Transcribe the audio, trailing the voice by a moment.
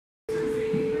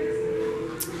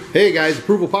Hey guys,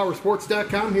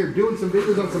 ApprovalPowerSports.com here doing some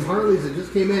videos on some Harleys that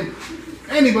just came in.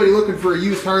 Anybody looking for a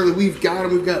used Harley, we've got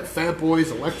them. We've got Fat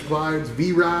Boys, Electric Glides,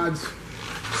 V-Rods,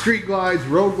 Street Glides,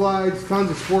 Road Glides,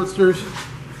 tons of Sportsters.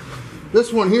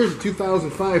 This one here is a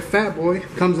 2005 Fat Boy.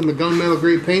 Comes in the gunmetal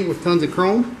grade paint with tons of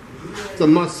chrome. It's a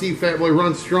must-see. Fat Boy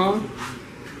runs strong.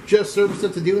 Just serviced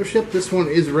at the dealership. This one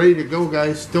is ready to go,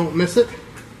 guys. Don't miss it.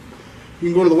 You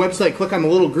can go to the website, click on the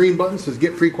little green button that says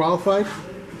Get Pre-Qualified.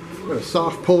 Got a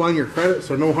soft pull on your credit,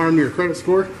 so no harm to your credit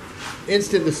score.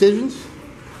 Instant decisions.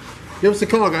 Give us a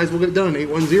call, guys. We'll get it done.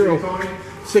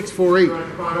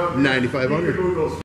 810-648-9500.